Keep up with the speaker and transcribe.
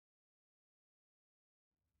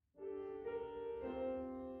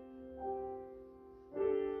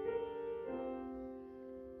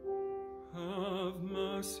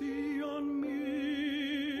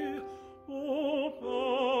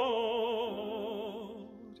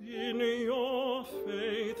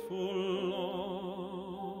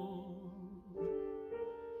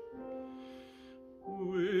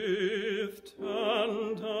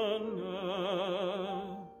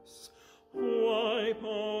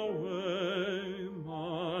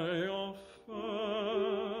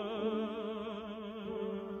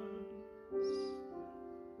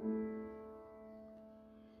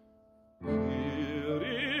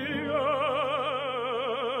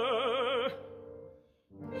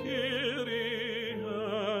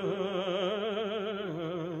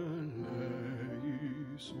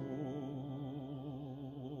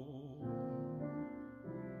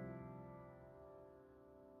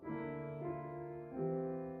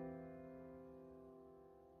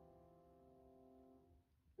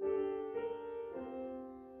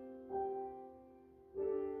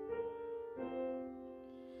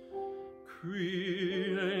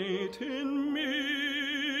Create in me,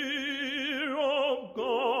 O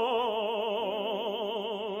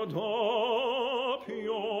God, a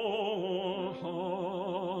pure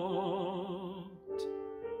heart.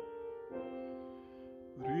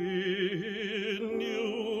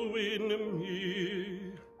 Renew in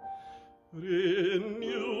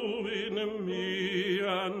me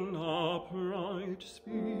an upright spirit.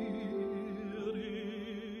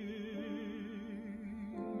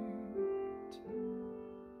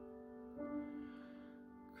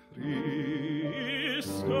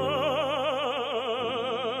 Christe,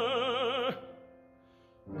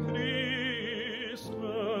 Christe,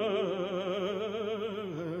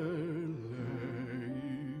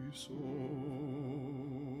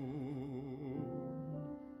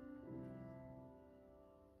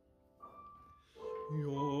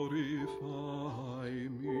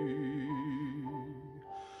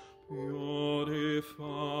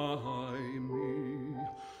 purify me,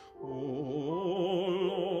 O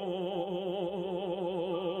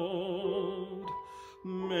Lord,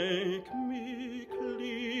 make me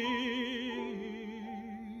clean.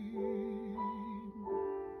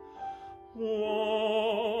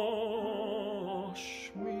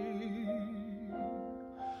 Wash me,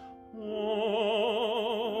 O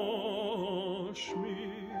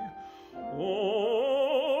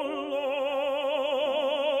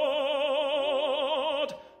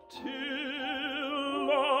Lord,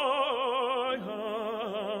 till I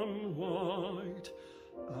am white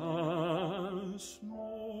as snow.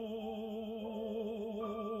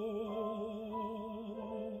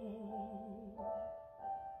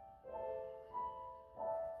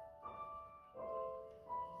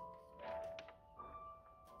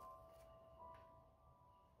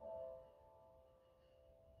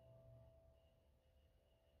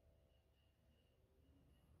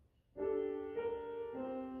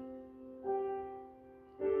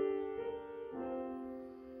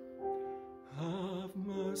 Have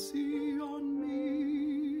mercy on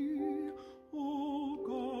me, O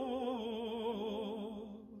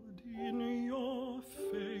God, in your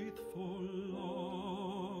faithful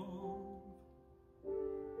love.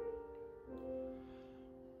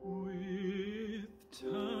 With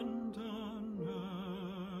tenderness,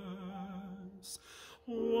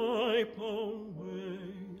 wipe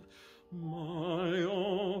away my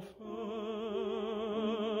offense.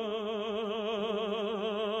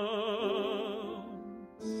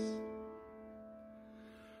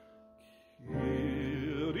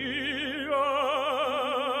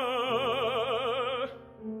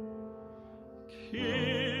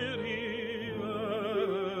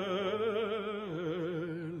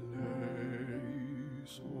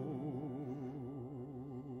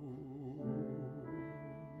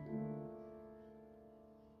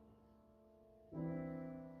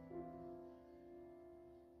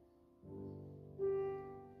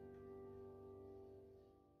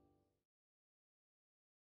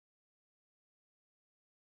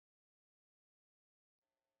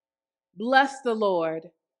 Bless the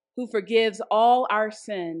Lord, who forgives all our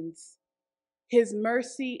sins. His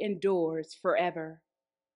mercy endures forever.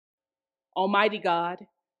 Almighty God,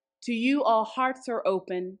 to you all hearts are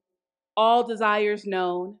open, all desires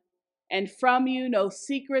known, and from you no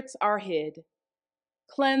secrets are hid.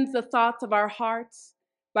 Cleanse the thoughts of our hearts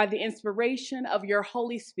by the inspiration of your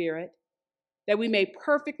Holy Spirit, that we may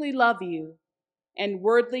perfectly love you and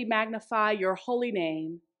worthily magnify your holy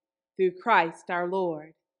name through Christ our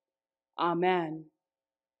Lord. Amen.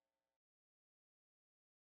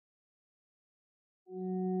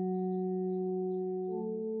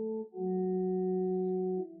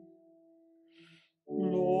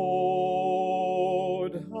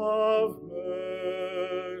 Lord, have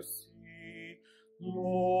mercy.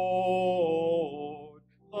 Lord,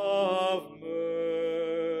 have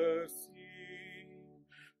mercy.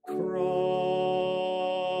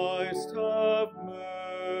 Christ, have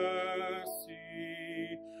mercy.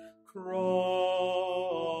 Christ,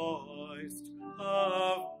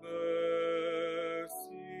 have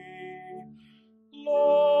mercy.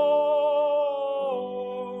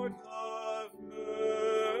 Lord, have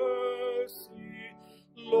mercy.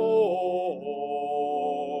 Lord,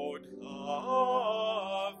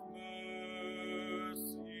 have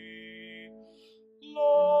mercy. Lord,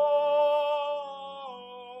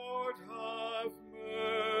 have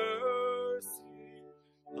mercy.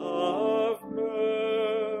 Have mercy.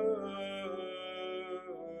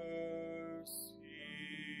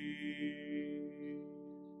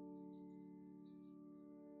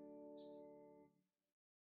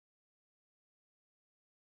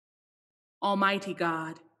 Almighty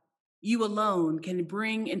God, you alone can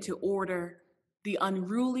bring into order the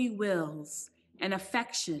unruly wills and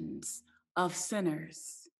affections of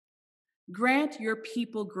sinners. Grant your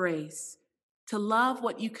people grace to love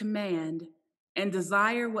what you command and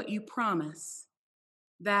desire what you promise,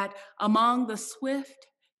 that among the swift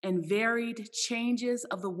and varied changes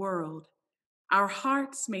of the world, our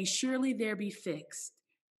hearts may surely there be fixed,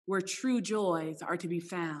 where true joys are to be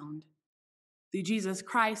found. Through Jesus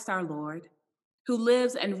Christ our Lord, who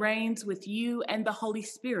lives and reigns with you and the Holy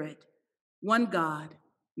Spirit, one God,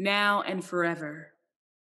 now and forever.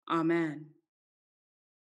 Amen.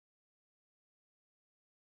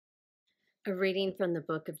 A reading from the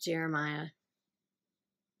book of Jeremiah.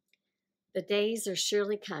 The days are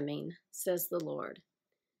surely coming, says the Lord,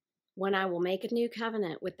 when I will make a new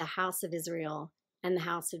covenant with the house of Israel and the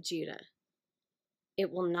house of Judah.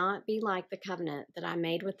 It will not be like the covenant that I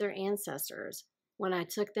made with their ancestors when I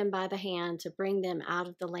took them by the hand to bring them out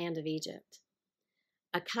of the land of Egypt.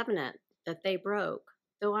 A covenant that they broke,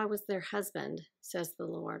 though I was their husband, says the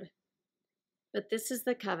Lord. But this is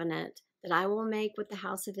the covenant that I will make with the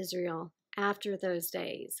house of Israel after those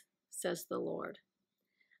days, says the Lord.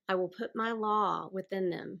 I will put my law within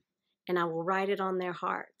them, and I will write it on their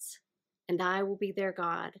hearts, and I will be their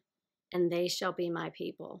God, and they shall be my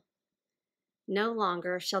people. No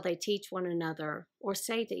longer shall they teach one another or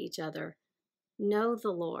say to each other, Know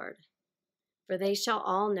the Lord, for they shall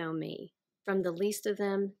all know me, from the least of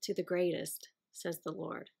them to the greatest, says the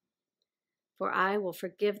Lord. For I will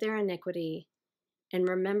forgive their iniquity and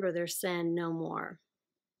remember their sin no more.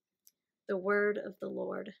 The word of the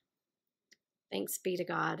Lord. Thanks be to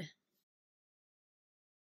God.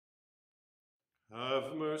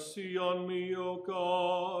 Have mercy on me, O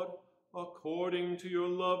God, according to your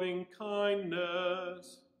loving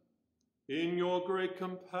kindness. In your great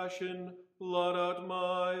compassion, blot out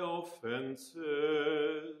my offenses.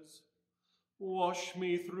 Wash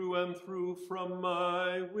me through and through from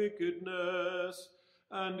my wickedness,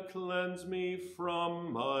 and cleanse me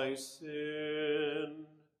from my sin.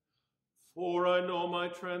 For I know my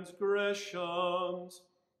transgressions,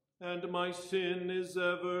 and my sin is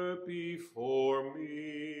ever before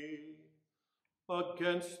me.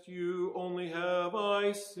 Against you only have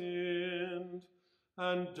I sinned,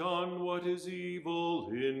 and done what is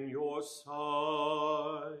evil in your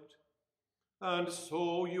sight. And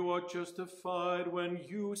so you are justified when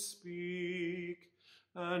you speak,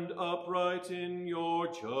 and upright in your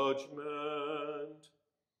judgment.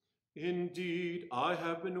 Indeed, I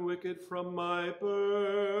have been wicked from my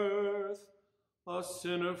birth, a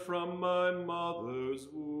sinner from my mother's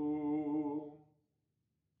womb.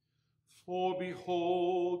 For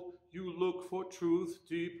behold, you look for truth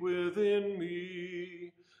deep within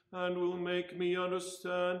me, and will make me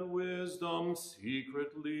understand wisdom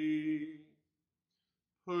secretly.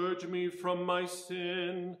 Purge me from my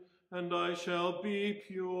sin, and I shall be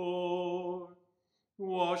pure.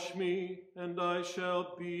 Wash me, and I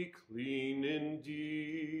shall be clean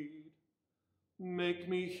indeed. Make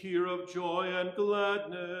me hear of joy and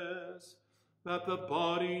gladness, that the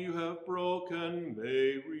body you have broken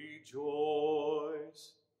may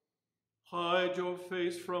rejoice. Hide your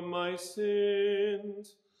face from my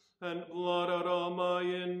sins, and blot out all my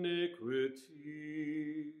iniquities.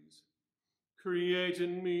 Create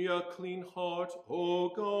in me a clean heart, O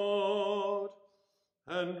God,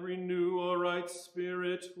 and renew a right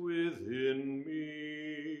spirit within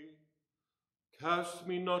me. Cast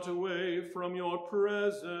me not away from your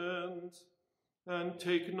presence, and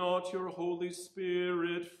take not your Holy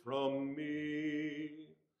Spirit from me.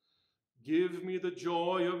 Give me the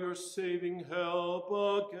joy of your saving help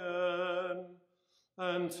again,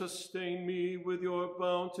 and sustain me with your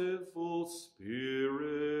bountiful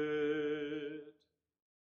Spirit.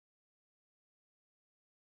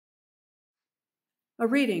 A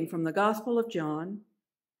reading from the Gospel of John,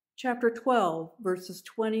 chapter 12, verses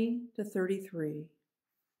 20 to 33.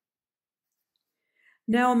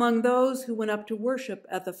 Now among those who went up to worship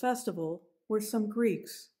at the festival were some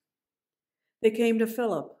Greeks. They came to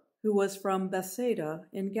Philip, who was from Bethsaida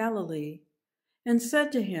in Galilee, and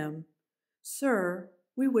said to him, Sir,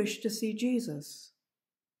 we wish to see Jesus.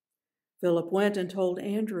 Philip went and told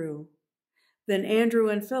Andrew. Then Andrew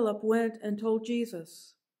and Philip went and told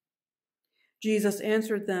Jesus. Jesus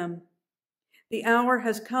answered them, The hour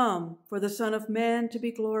has come for the Son of Man to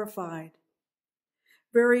be glorified.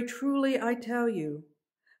 Very truly I tell you,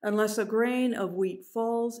 unless a grain of wheat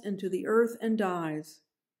falls into the earth and dies,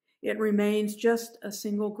 it remains just a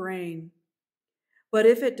single grain. But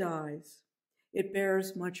if it dies, it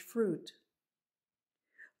bears much fruit.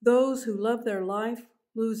 Those who love their life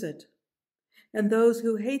lose it, and those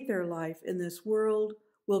who hate their life in this world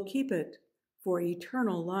will keep it for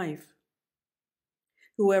eternal life.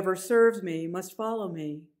 Whoever serves me must follow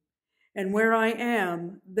me, and where I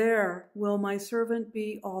am, there will my servant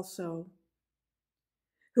be also.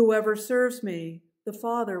 Whoever serves me, the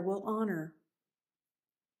Father will honor.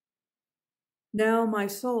 Now my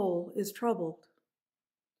soul is troubled.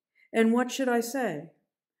 And what should I say?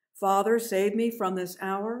 Father, save me from this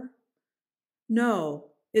hour? No,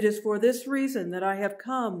 it is for this reason that I have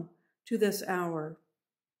come to this hour.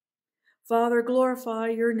 Father, glorify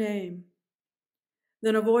your name.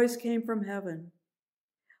 Then a voice came from heaven.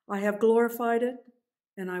 I have glorified it,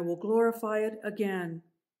 and I will glorify it again.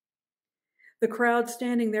 The crowd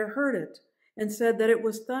standing there heard it and said that it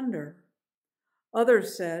was thunder.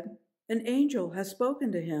 Others said, an angel has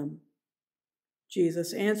spoken to him.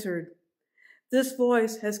 Jesus answered, this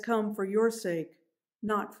voice has come for your sake,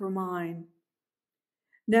 not for mine.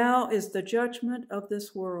 Now is the judgment of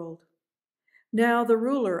this world. Now the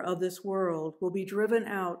ruler of this world will be driven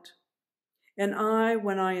out, and I,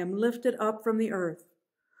 when I am lifted up from the earth,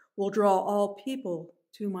 will draw all people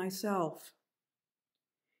to myself.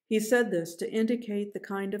 He said this to indicate the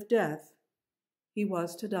kind of death he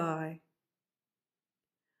was to die.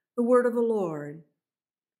 The word of the Lord.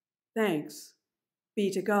 Thanks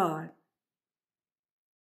be to God.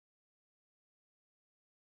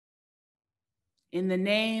 In the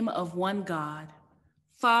name of one God,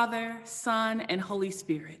 Father, Son, and Holy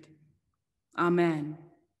Spirit. Amen.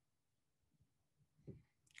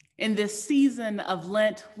 In this season of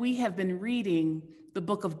Lent, we have been reading the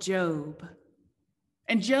book of Job.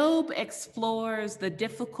 And Job explores the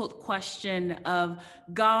difficult question of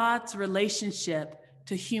God's relationship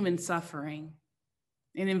to human suffering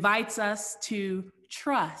and invites us to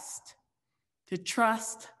trust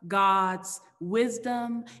God's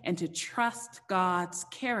wisdom and to trust God's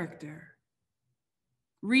character.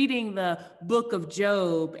 Reading the book of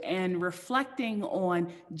Job and reflecting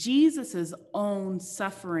on Jesus's own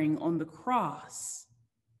suffering on the cross,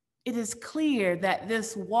 it is clear that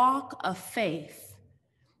this walk of faith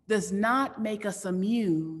does not make us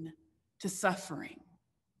immune to suffering.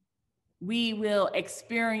 We will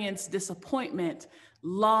experience disappointment,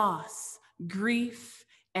 loss, grief,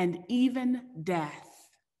 and even death.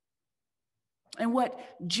 And what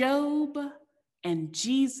Job and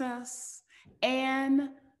Jesus and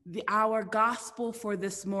our gospel for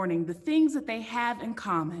this morning, the things that they have in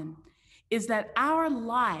common is that our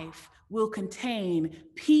life will contain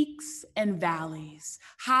peaks and valleys,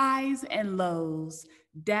 highs and lows,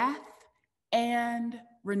 death and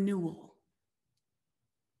renewal.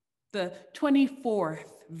 The 24th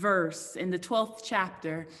verse in the 12th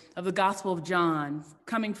chapter of the Gospel of John,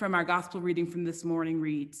 coming from our gospel reading from this morning,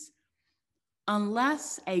 reads,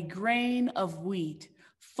 unless a grain of wheat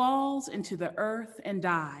falls into the earth and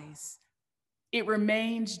dies, it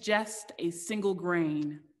remains just a single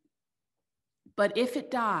grain. But if it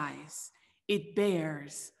dies, it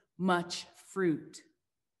bears much fruit.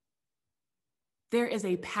 There is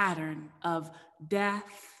a pattern of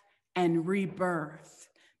death and rebirth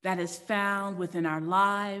that is found within our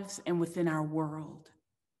lives and within our world.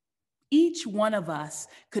 Each one of us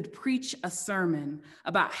could preach a sermon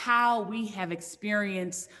about how we have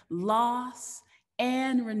experienced loss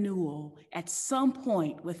and renewal at some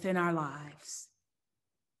point within our lives.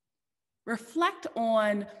 Reflect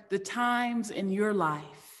on the times in your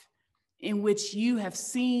life in which you have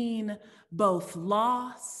seen both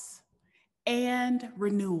loss and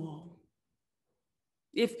renewal.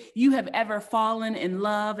 If you have ever fallen in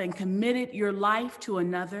love and committed your life to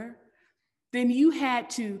another, then you had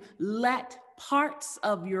to let parts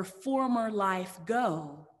of your former life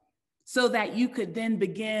go so that you could then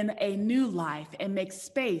begin a new life and make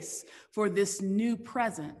space for this new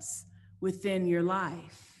presence within your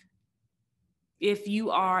life. If you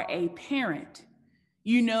are a parent,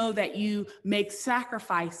 you know that you make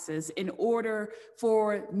sacrifices in order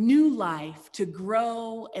for new life to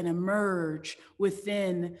grow and emerge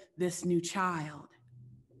within this new child.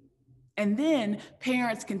 And then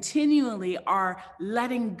parents continually are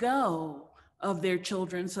letting go of their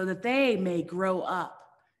children so that they may grow up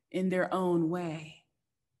in their own way.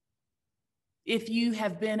 If you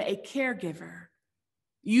have been a caregiver,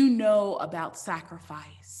 you know about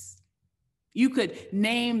sacrifice. You could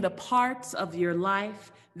name the parts of your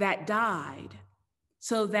life that died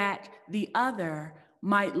so that the other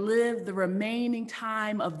might live the remaining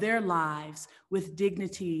time of their lives with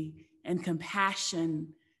dignity and compassion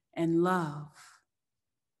and love.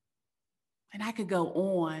 And I could go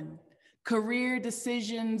on. Career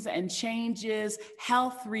decisions and changes,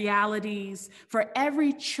 health realities, for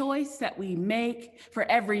every choice that we make, for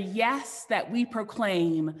every yes that we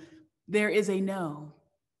proclaim, there is a no.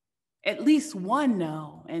 At least one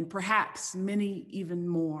no, and perhaps many even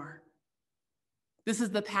more. This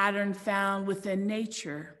is the pattern found within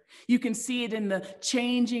nature. You can see it in the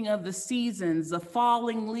changing of the seasons, the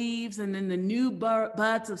falling leaves, and then the new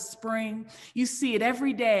buds of spring. You see it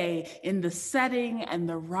every day in the setting and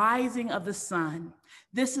the rising of the sun.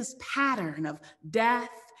 This is pattern of death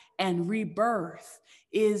and rebirth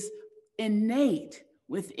is innate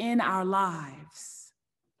within our lives.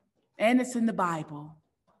 And it's in the Bible.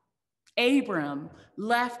 Abram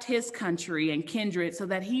left his country and kindred so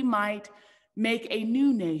that he might make a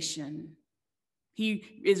new nation.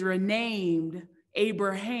 He is renamed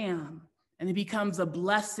Abraham, and he becomes a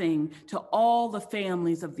blessing to all the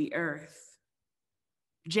families of the earth.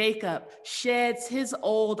 Jacob sheds his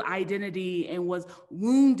old identity and was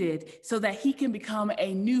wounded so that he can become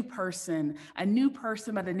a new person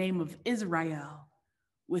by the name of Israel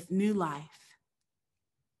with new life.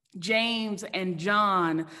 James and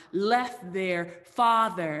John left their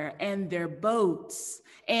father and their boats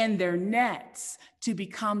and their nets to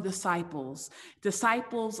become disciples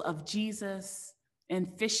of Jesus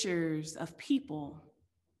and fishers of people.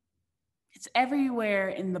 It's everywhere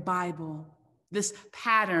in the Bible, this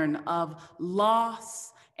pattern of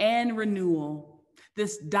loss and renewal,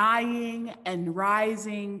 this dying and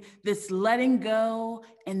rising, this letting go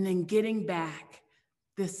and then getting back,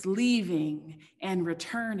 this leaving and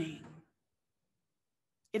returning.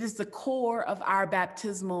 It is the core of our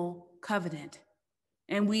baptismal covenant.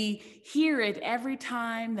 And we hear it every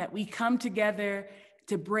time that we come together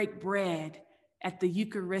to break bread at the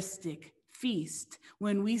Eucharistic feast,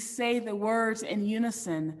 when we say the words in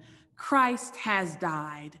unison, Christ has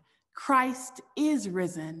died, Christ is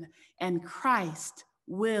risen, and Christ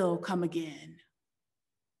will come again.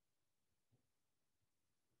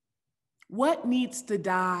 What needs to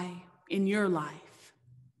die in your life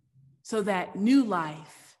so that new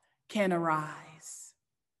life can arise?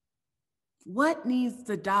 What needs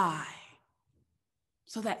to die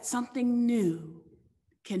so that something new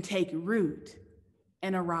can take root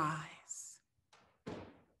and arise?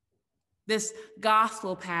 This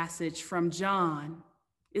gospel passage from John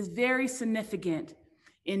is very significant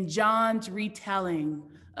in John's retelling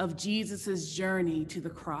of Jesus's journey to the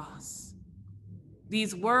cross.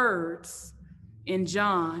 These words in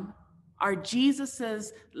John are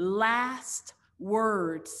Jesus's last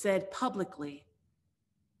words said publicly.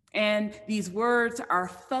 And these words are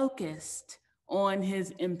focused on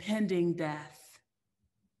his impending death.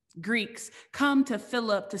 Greeks come to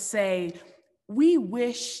Philip to say, we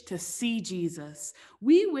wish to see Jesus.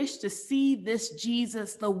 We wish to see this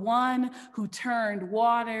Jesus, the one who turned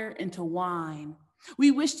water into wine.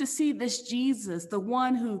 We wish to see this Jesus, the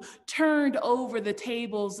one who turned over the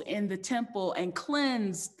tables in the temple and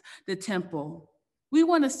cleansed the temple. We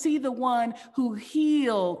want to see the one who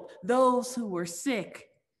healed those who were sick.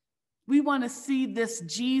 We want to see this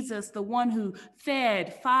Jesus, the one who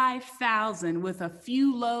fed 5,000 with a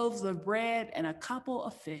few loaves of bread and a couple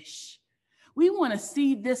of fish. We want to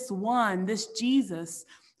see this one, this Jesus,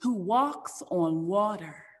 who walks on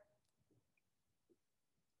water.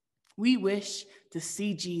 We wish to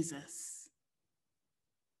see Jesus.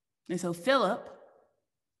 And so Philip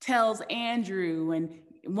tells Andrew, and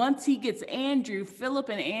once he gets Andrew, Philip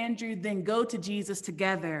and Andrew then go to Jesus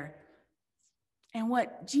together. And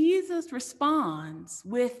what Jesus responds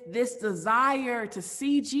with this desire to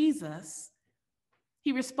see Jesus,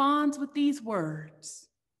 he responds with these words: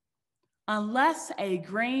 unless a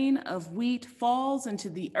grain of wheat falls into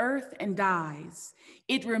the earth and dies,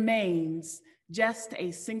 it remains just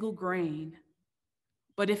a single grain.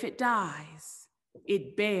 But if it dies,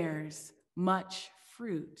 it bears much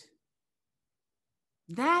fruit.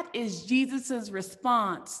 That is Jesus's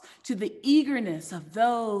response to the eagerness of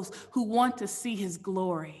those who want to see his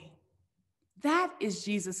glory. That is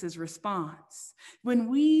Jesus's response. When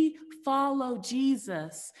we follow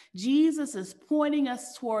Jesus, Jesus is pointing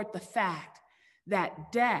us toward the fact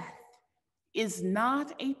that death is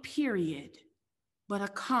not a period, but a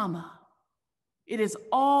comma. It is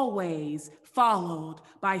always followed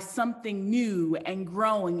by something new and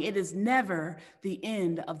growing. It is never the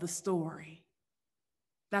end of the story.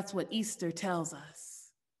 That's what Easter tells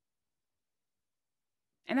us.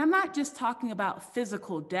 And I'm not just talking about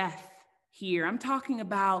physical death here. I'm talking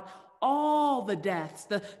about all the deaths,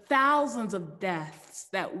 the thousands of deaths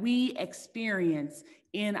that we experience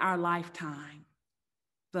in our lifetime.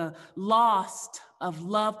 The loss of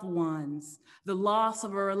loved ones, the loss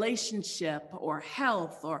of a relationship or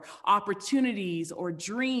health or opportunities or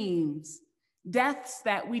dreams, deaths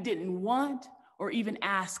that we didn't want or even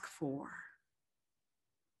ask for.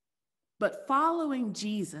 But following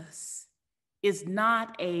Jesus is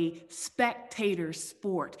not a spectator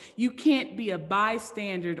sport. You can't be a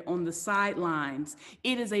bystander on the sidelines.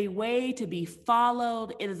 It is a way to be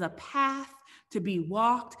followed. It is a path to be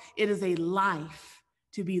walked. It is a life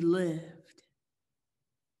to be lived.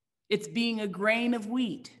 It's being a grain of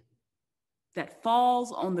wheat that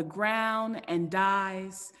falls on the ground and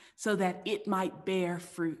dies so that it might bear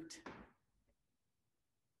fruit.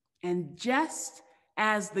 And just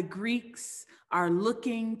as the Greeks are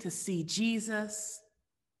looking to see Jesus,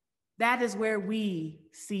 that is where we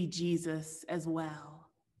see Jesus as well.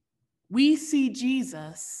 We see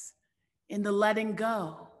Jesus in the letting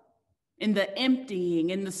go, in the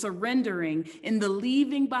emptying, in the surrendering, in the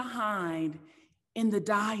leaving behind, in the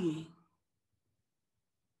dying.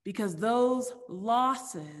 Because those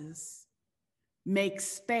losses make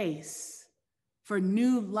space for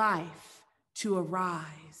new life to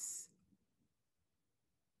arise.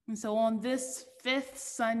 And so on this 5th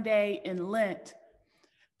Sunday in Lent,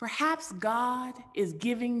 perhaps God is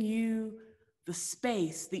giving you the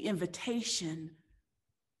space, the invitation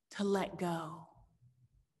to let go,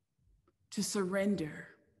 to surrender,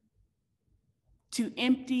 to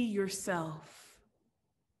empty yourself.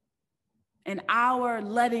 And our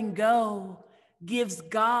letting go gives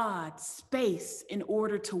God space in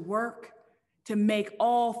order to work, to make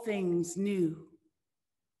all things new.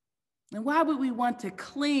 And why would we want to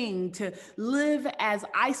cling, to live as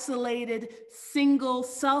isolated, single,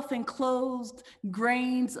 self-enclosed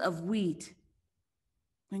grains of wheat,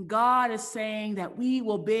 when God is saying that we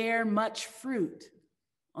will bear much fruit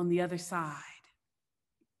on the other side?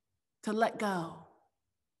 To let go,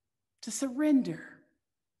 to surrender.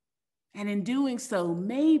 And in doing so,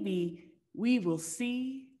 maybe we will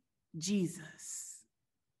see Jesus.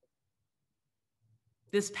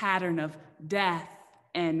 This pattern of death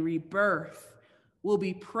and rebirth will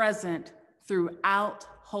be present throughout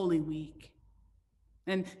Holy Week.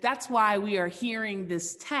 And that's why we are hearing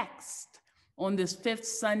this text on this 5th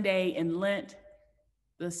Sunday in Lent,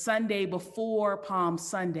 the Sunday before Palm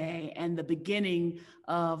Sunday and the beginning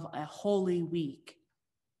of a Holy Week.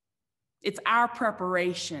 It's our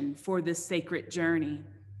preparation for this sacred journey,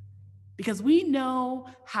 because we know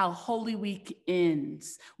how Holy Week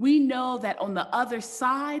ends. We know that on the other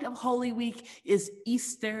side of Holy Week is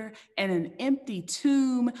Easter and an empty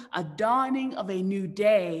tomb, a dawning of a new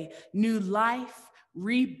day, new life,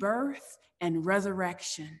 rebirth, and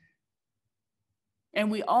resurrection. And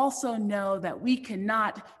we also know that we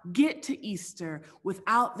cannot get to Easter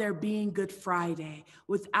without there being Good Friday,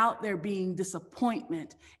 without there being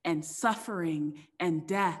disappointment and suffering and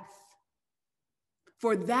death.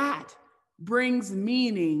 For that brings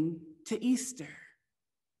meaning to Easter.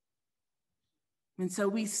 And so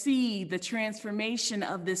we see the transformation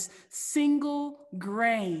of this single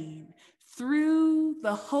grain through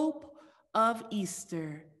the hope of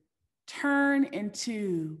Easter turn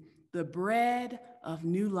into the bread of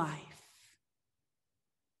new life.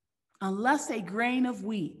 Unless a grain of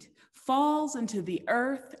wheat falls into the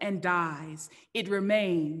earth and dies, it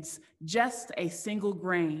remains just a single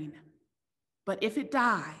grain. But if it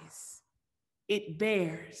dies, it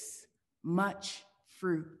bears much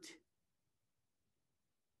fruit.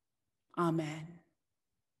 Amen.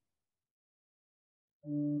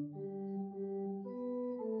 And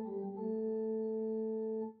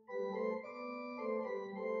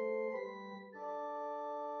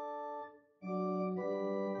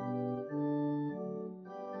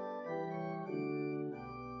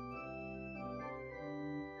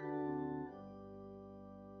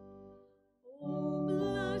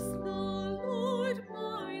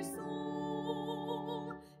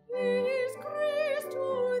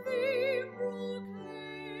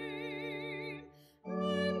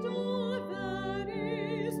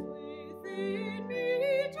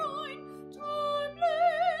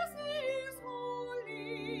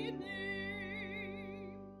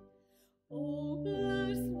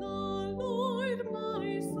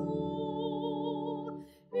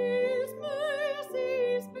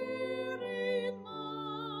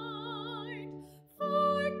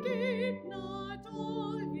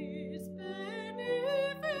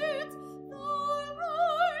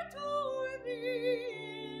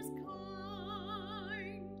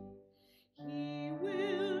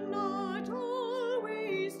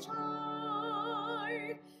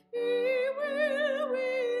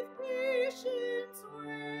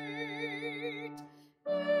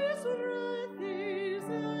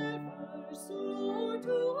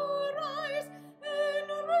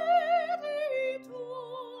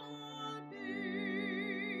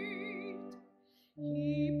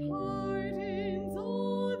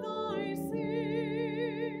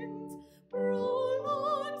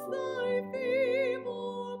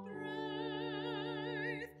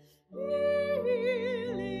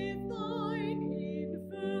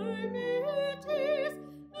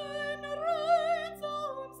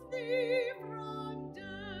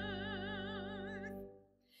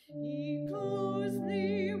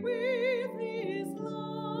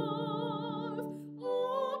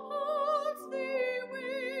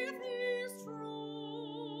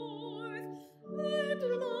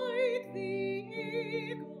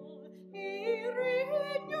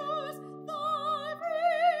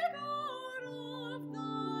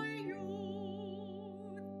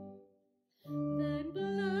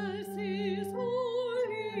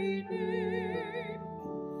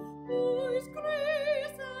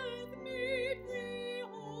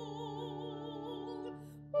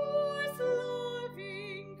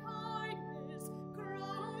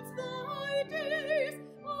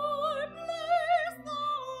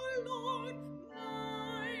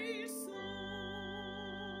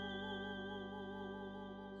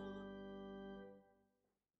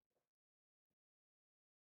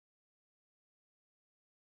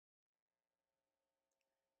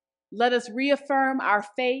Let us reaffirm our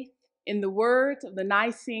faith in the words of the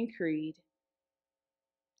Nicene Creed.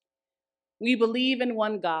 We believe in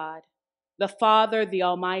one God, the Father, the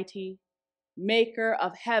Almighty, maker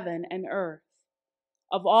of heaven and earth,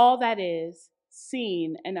 of all that is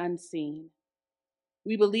seen and unseen.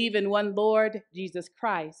 We believe in one Lord, Jesus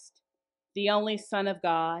Christ, the only Son of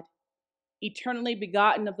God, eternally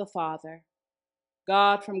begotten of the Father,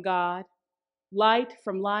 God from God, light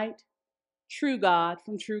from light, true God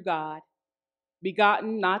from true God,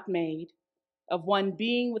 begotten, not made, of one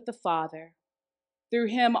being with the Father. Through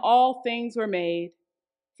him all things were made,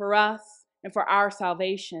 for us and for our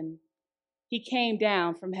salvation. He came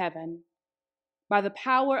down from heaven. By the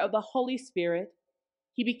power of the Holy Spirit,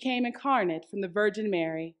 he became incarnate from the Virgin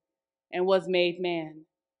Mary and was made man.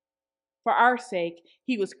 For our sake,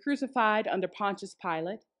 he was crucified under Pontius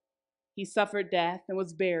Pilate. He suffered death and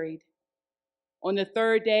was buried. On the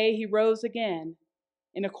third day, he rose again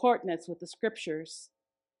in accordance with the Scriptures.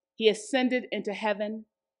 He ascended into heaven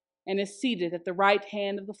and is seated at the right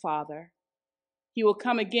hand of the Father. He will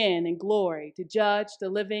come again in glory to judge the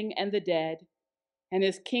living and the dead, and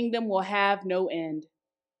his kingdom will have no end.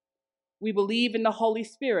 We believe in the Holy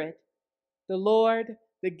Spirit, the Lord,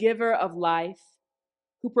 the giver of life,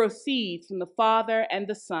 who proceeds from the Father and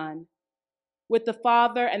the Son. With the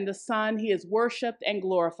Father and the Son, he is worshiped and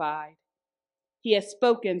glorified. He has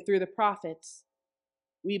spoken through the prophets.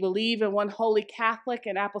 We believe in one holy Catholic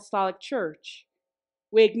and Apostolic Church.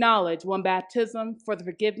 We acknowledge one baptism for the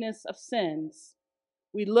forgiveness of sins.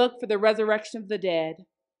 We look for the resurrection of the dead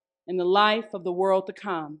and the life of the world to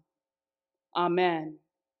come. Amen.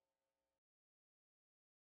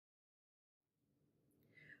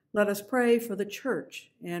 Let us pray for the Church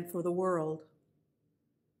and for the world.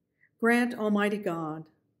 Grant, Almighty God,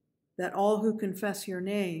 that all who confess your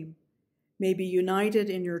name may be united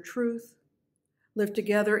in your truth, live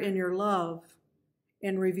together in your love,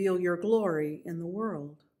 and reveal your glory in the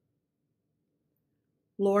world.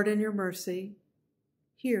 Lord, in your mercy,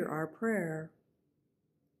 hear our prayer.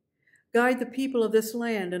 Guide the people of this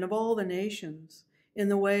land and of all the nations in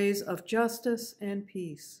the ways of justice and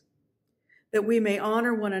peace, that we may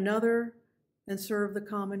honor one another and serve the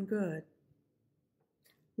common good.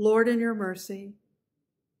 Lord, in your mercy,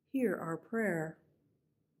 hear our prayer.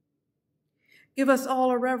 Give us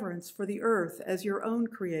all a reverence for the earth as your own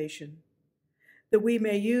creation, that we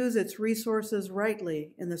may use its resources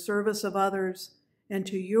rightly in the service of others and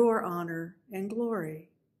to your honor and glory.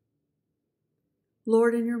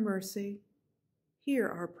 Lord, in your mercy, hear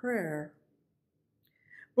our prayer.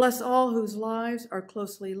 Bless all whose lives are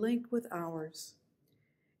closely linked with ours,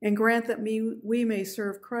 and grant that we may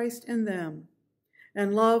serve Christ in them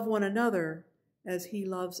and love one another as he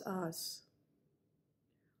loves us.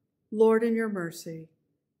 Lord, in your mercy,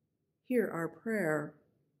 hear our prayer.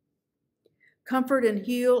 Comfort and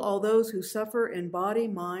heal all those who suffer in body,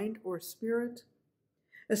 mind, or spirit,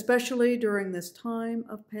 especially during this time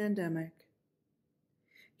of pandemic.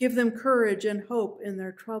 Give them courage and hope in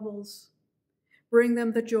their troubles. Bring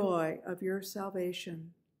them the joy of your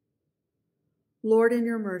salvation. Lord, in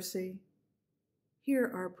your mercy, hear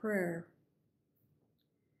our prayer.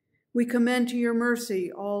 We commend to your mercy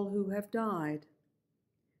all who have died,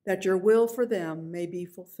 that your will for them may be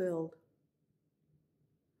fulfilled.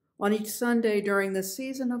 On each Sunday during the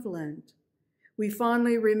season of Lent, we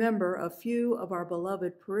fondly remember a few of our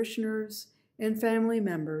beloved parishioners and family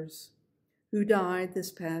members who died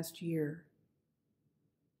this past year.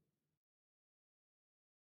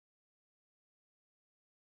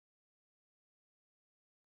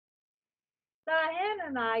 Diane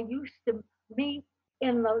and I used to meet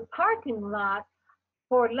in the parking lot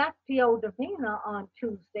for Lectio Divina on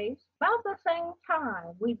Tuesdays about the same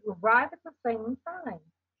time. We'd arrive at the same time.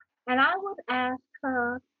 And I would ask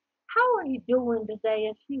her, how are you doing today?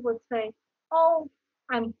 And she would say, oh,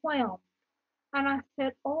 I'm whelmed. And I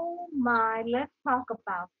said, oh my, let's talk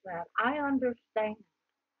about that. I understand.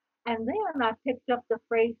 And then I picked up the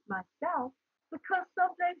phrase myself because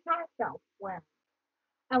some days I felt whelmed.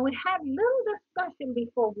 And we had a little discussion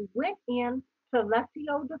before we went in to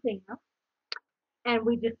Lectio Divina. And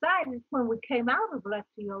we decided when we came out of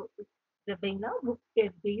Lectio Divina,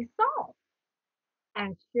 it'd be solved.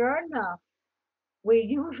 And sure enough, we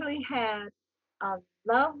usually had a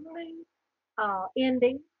lovely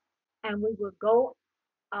ending, and we would go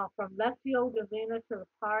from Lectio Divina to the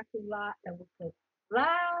parking lot, and we could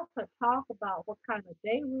laugh and talk about what kind of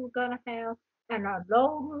day we were going to have, and our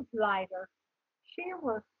load was lighter. She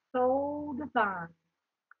was so divine.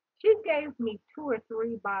 She gave me 2 or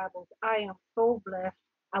 3 Bibles. I am so blessed.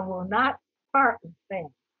 I will not part with them.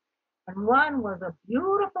 and one was a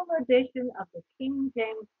beautiful edition of the King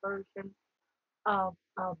James Version of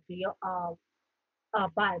the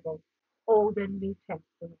Bible, Old and New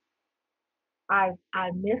Testament. I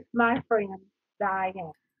miss my friend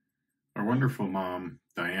Diane. Our wonderful mom,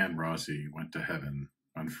 Diane Rossi, went to heaven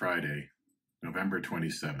on Friday, November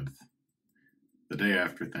 27th, the day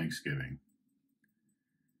after Thanksgiving.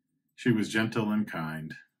 She was gentle and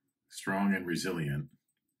kind, strong and resilient,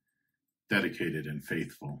 dedicated and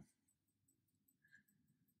faithful.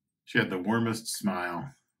 She had the warmest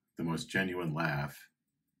smile, the most genuine laugh,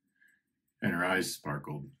 and her eyes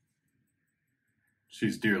sparkled.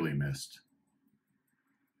 She's dearly missed.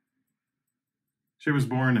 She was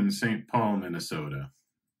born in St. Paul, Minnesota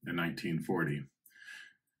in 1940,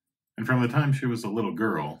 and from the time she was a little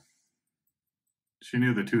girl, she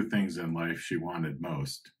knew the two things in life she wanted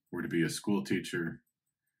most were to be a school teacher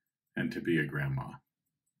and to be a grandma.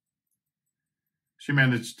 She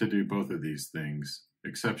managed to do both of these things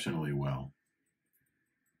exceptionally well.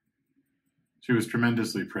 She was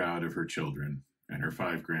tremendously proud of her children and her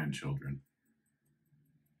 5 grandchildren,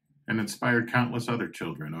 and inspired countless other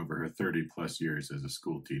children over her 30-plus years as a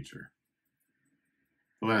school teacher.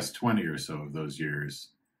 The last 20 or so of those years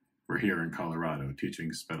were here in Colorado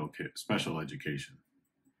teaching special education.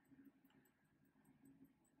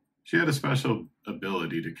 She had a special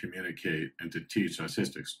ability to communicate and to teach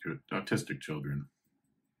autistic children,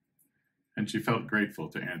 and she felt grateful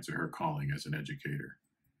to answer her calling as an educator.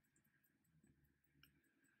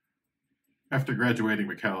 After graduating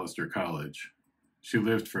Macalester College, she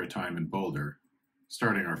lived for a time in Boulder,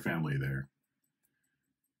 starting our family there.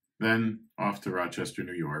 Then off to Rochester,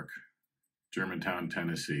 New York, Germantown,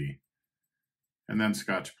 Tennessee, and then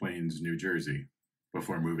Scotch Plains, New Jersey,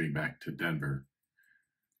 before moving back to Denver,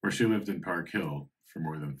 where she lived in Park Hill for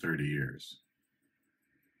more than 30 years.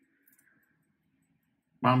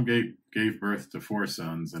 Mom gave birth to 4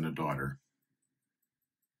 sons and a daughter,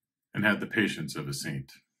 and had the patience of a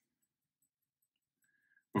saint.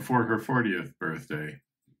 Before her 40th birthday,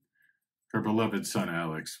 her beloved son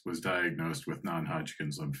Alex was diagnosed with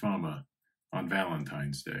non-Hodgkin's lymphoma on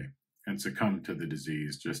Valentine's Day and succumbed to the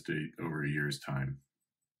disease just over a year's time.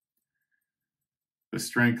 The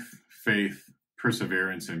strength, faith,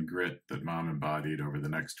 perseverance, and grit that Mom embodied over the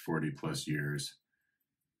next 40-plus years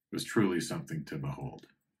was truly something to behold.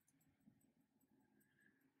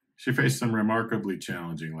 She faced some remarkably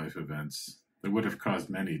challenging life events that would have caused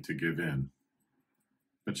many to give in,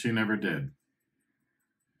 but she never did.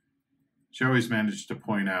 She always managed to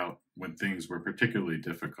point out when things were particularly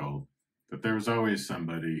difficult that there was always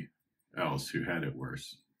somebody else who had it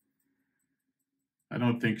worse. I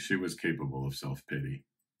don't think she was capable of self-pity.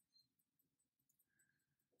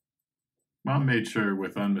 Mom made sure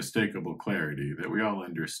with unmistakable clarity that we all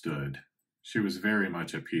understood she was very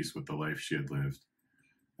much at peace with the life she had lived,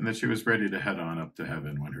 and that she was ready to head on up to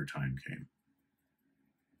heaven when her time came.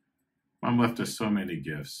 Mom left us so many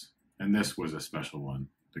gifts, and this was a special one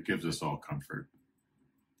that gives us all comfort.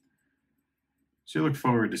 She looked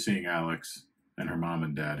forward to seeing Alex and her mom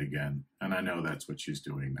and dad again, and I know that's what she's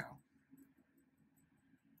doing now.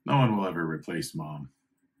 No one will ever replace Mom,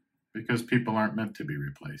 because people aren't meant to be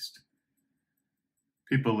replaced.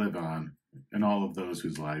 People live on in all of those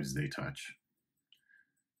whose lives they touch,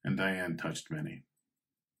 and Diane touched many.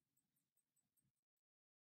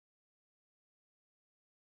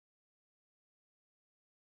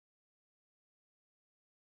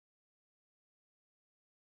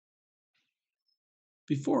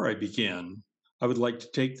 Before I begin, I would like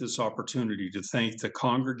to take this opportunity to thank the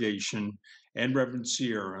congregation and Reverend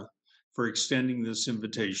Sierra for extending this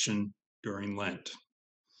invitation during Lent.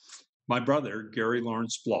 My brother, Gary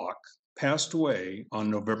Lawrence Block, passed away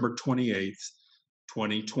on November 28th,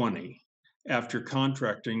 2020, after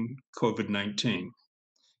contracting COVID-19.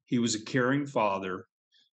 He was a caring father,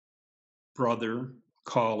 brother,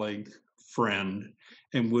 colleague, friend,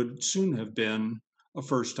 and would soon have been a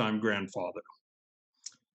first-time grandfather.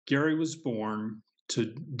 Gary was born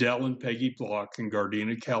to Del and Peggy Block in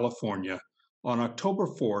Gardena, California on October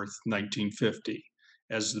 4th, 1950,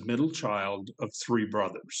 as the middle child of 3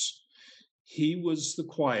 brothers. He was the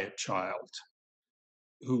quiet child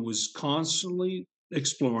who was constantly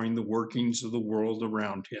exploring the workings of the world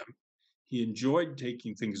around him. He enjoyed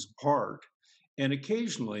taking things apart and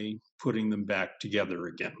occasionally putting them back together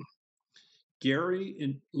again.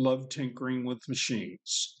 Gary loved tinkering with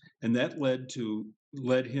machines, and that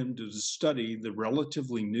led him to study the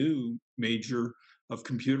relatively new major of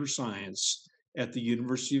computer science at the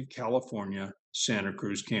University of California, Santa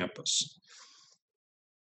Cruz campus.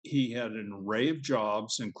 He had an array of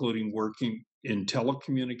jobs, including working in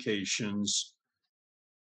telecommunications,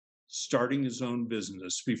 starting his own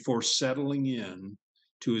business before settling in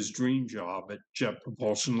to his dream job at Jet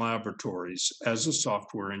Propulsion Laboratories as a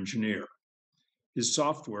software engineer. His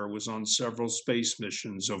software was on several space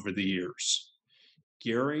missions over the years.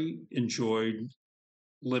 Gary enjoyed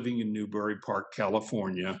living in Newbury Park,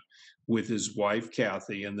 California, with his wife,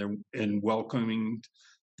 Kathy, and welcoming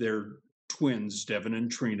their twins, Devin and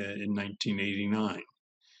Trina, in 1989.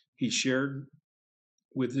 He shared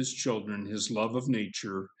with his children his love of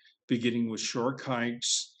nature, beginning with short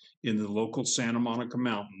hikes in the local Santa Monica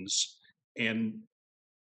Mountains and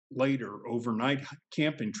later overnight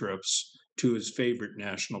camping trips to his favorite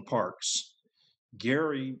national parks.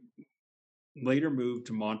 Gary later moved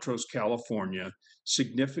to Montrose, California,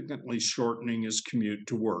 significantly shortening his commute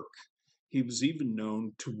to work. He was even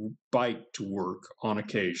known to bike to work on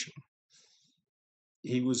occasion.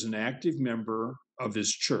 He was an active member of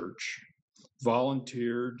his church,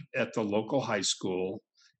 volunteered at the local high school,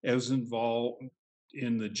 and was involved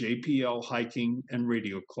in the JPL hiking and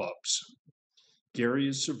radio clubs. Gary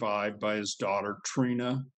is survived by his daughter,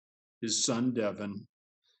 Trina, his son, Devin,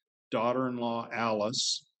 daughter-in-law,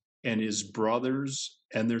 Alice, and his brothers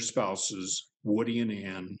and their spouses, Woody and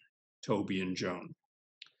Ann, Toby and Joan.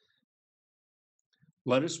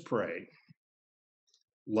 Let us pray.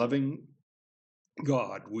 Loving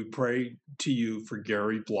God, we pray to you for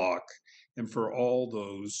Gary Block and for all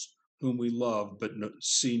those whom we love but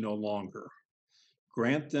see no longer.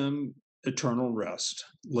 Grant them eternal rest.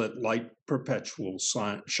 Let light perpetual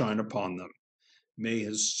shine upon them. May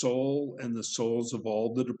his soul and the souls of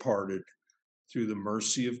all the departed, through the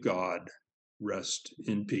mercy of God, rest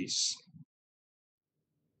in peace.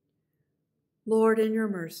 Lord, in your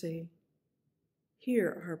mercy,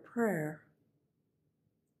 hear our prayer.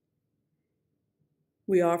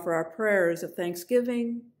 We offer our prayers of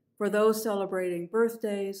thanksgiving for those celebrating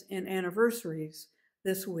birthdays and anniversaries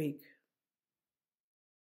this week.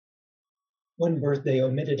 One birthday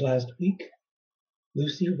omitted last week,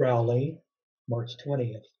 Lucy Rowley, March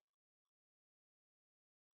 20th.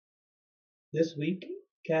 This week,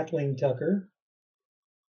 Kathleen Tucker,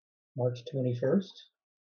 March 21st.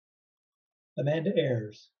 Amanda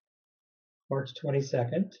Ayers, March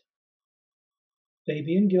 22nd.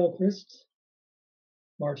 Fabian Gilchrist,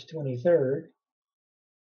 March 23rd.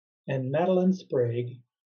 And Madeline Sprague,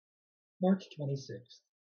 March 26th.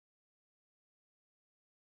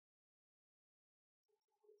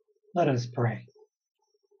 Let us pray.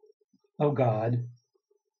 O God,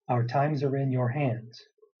 our times are in your hands.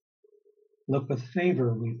 Look with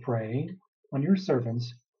favor, we pray, on your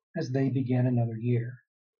servants as they begin another year.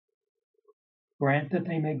 Grant that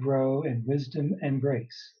they may grow in wisdom and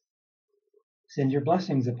grace. Send your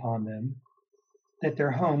blessings upon them, that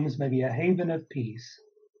their homes may be a haven of peace.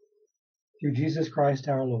 Through Jesus Christ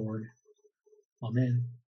our Lord. Amen.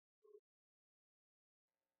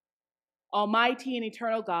 Almighty and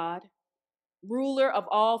eternal God, ruler of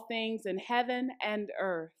all things in heaven and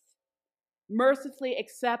earth, mercifully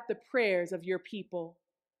accept the prayers of your people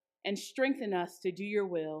and strengthen us to do your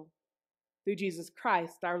will. Through Jesus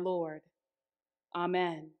Christ our Lord.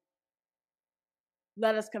 Amen.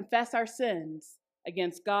 Let us confess our sins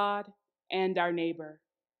against God and our neighbor.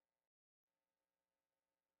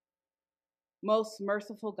 Most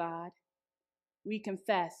merciful God, we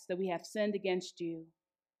confess that we have sinned against you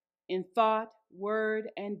in thought, word,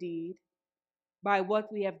 and deed, by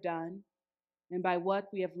what we have done and by what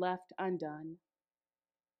we have left undone.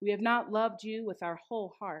 We have not loved you with our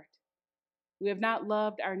whole heart. We have not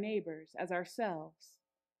loved our neighbors as ourselves.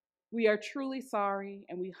 We are truly sorry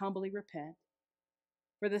and we humbly repent.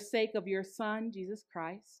 For the sake of your Son, Jesus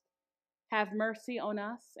Christ, have mercy on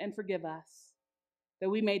us and forgive us, that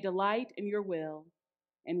we may delight in your will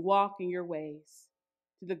and walk in your ways,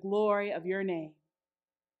 to the glory of your name.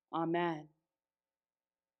 Amen.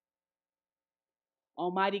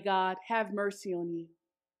 Almighty God, have mercy on you.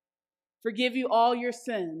 Forgive you all your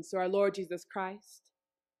sins through our Lord Jesus Christ.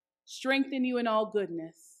 Strengthen you in all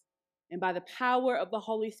goodness, and by the power of the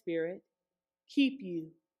Holy Spirit, keep you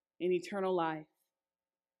in eternal life.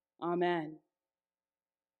 Amen.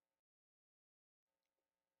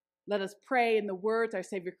 Let us pray in the words our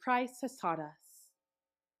Savior Christ has taught us.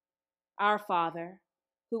 Our Father,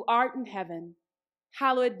 who art in heaven,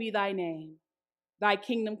 hallowed be thy name. Thy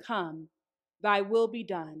kingdom come, thy will be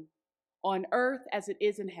done, on earth as it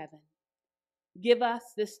is in heaven. Give us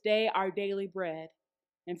this day our daily bread,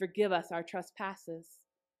 and forgive us our trespasses,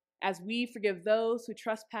 as we forgive those who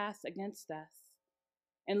trespass against us.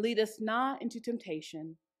 And lead us not into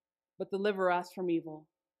temptation, but deliver us from evil.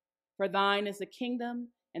 For thine is the kingdom,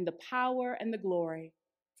 and the power, and the glory,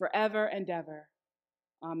 forever and ever.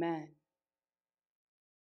 Amen.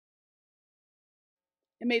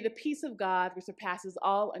 And may the peace of God, which surpasses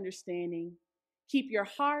all understanding, keep your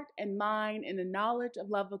heart and mind in the knowledge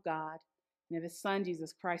of love of God and of his Son,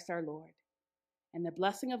 Jesus Christ our Lord. And the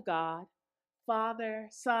blessing of God, Father,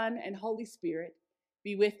 Son, and Holy Spirit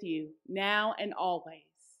be with you now and always.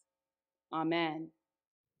 Amen.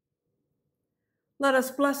 Let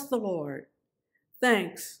us bless the Lord.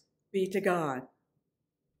 Thanks be to God.